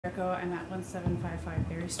I'm at 1755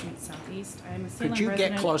 Berry Street Southeast. I'm a Salem Could you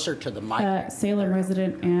resident, get closer to the mic? Salem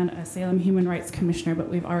resident and a Salem Human Rights Commissioner, but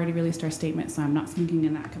we've already released our statement, so I'm not speaking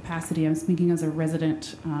in that capacity. I'm speaking as a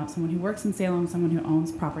resident, someone who works in Salem, someone who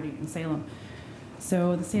owns property in Salem.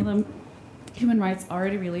 So the Salem Human Rights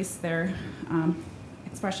already released their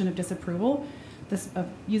expression of disapproval of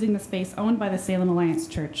using the space owned by the Salem Alliance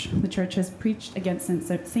Church. The church has preached against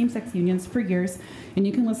same-sex unions for years, and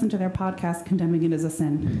you can listen to their podcast condemning it as a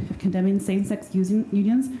sin. If condemning same-sex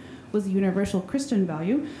unions was a universal Christian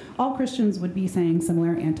value, all Christians would be saying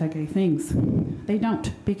similar anti-gay things. They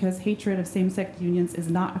don't, because hatred of same-sex unions is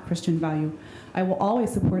not a Christian value. I will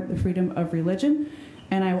always support the freedom of religion,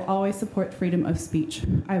 and I will always support freedom of speech.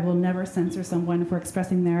 I will never censor someone for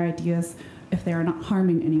expressing their ideas if they are not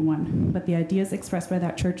harming anyone. But the ideas expressed by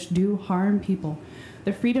that church do harm people.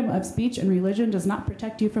 The freedom of speech and religion does not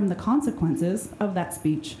protect you from the consequences of that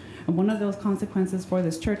speech. And one of those consequences for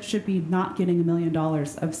this church should be not getting $1 million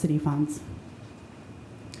of city funds.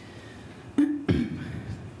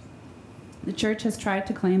 The church has tried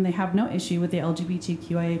to claim they have no issue with the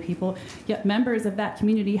LGBTQIA people, yet members of that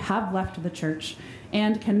community have left the church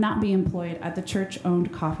and cannot be employed at the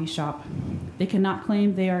church-owned coffee shop. The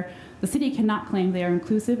city cannot claim they are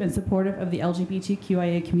inclusive and supportive of the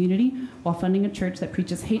LGBTQIA community while funding a church that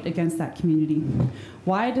preaches hate against that community.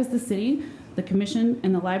 Why does the city, the commission,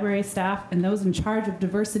 and the library staff, and those in charge of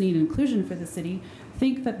diversity and inclusion for the city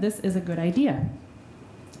think that this is a good idea?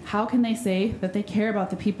 How can they say that they care about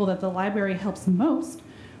the people that the library helps most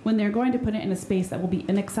when they're going to put it in a space that will be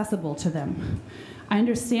inaccessible to them? I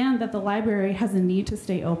understand that the library has a need to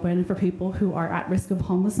stay open for people who are at risk of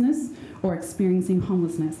homelessness or experiencing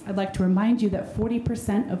homelessness. I'd like to remind you that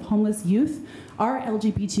 40% of homeless youth are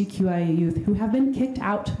LGBTQIA youth who have been kicked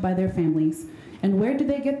out by their families. And where do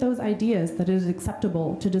they get those ideas that it is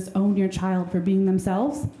acceptable to disown your child for being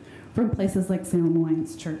themselves? From places like Salem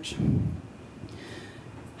Alliance Church.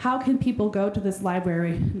 How can people go to this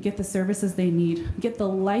library and get the services they need, get the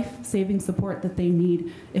life-saving support that they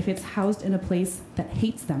need if it's housed in a place that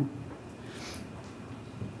hates them?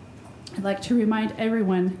 I'd like to remind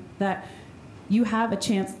everyone that you have a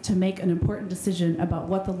chance to make an important decision about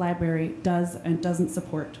what the library does and doesn't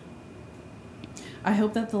support. I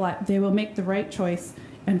hope that they will make the right choice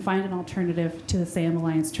and find an alternative to the Salem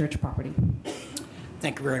Alliance Church property.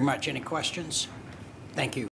 Thank you very much. Any questions? Thank you.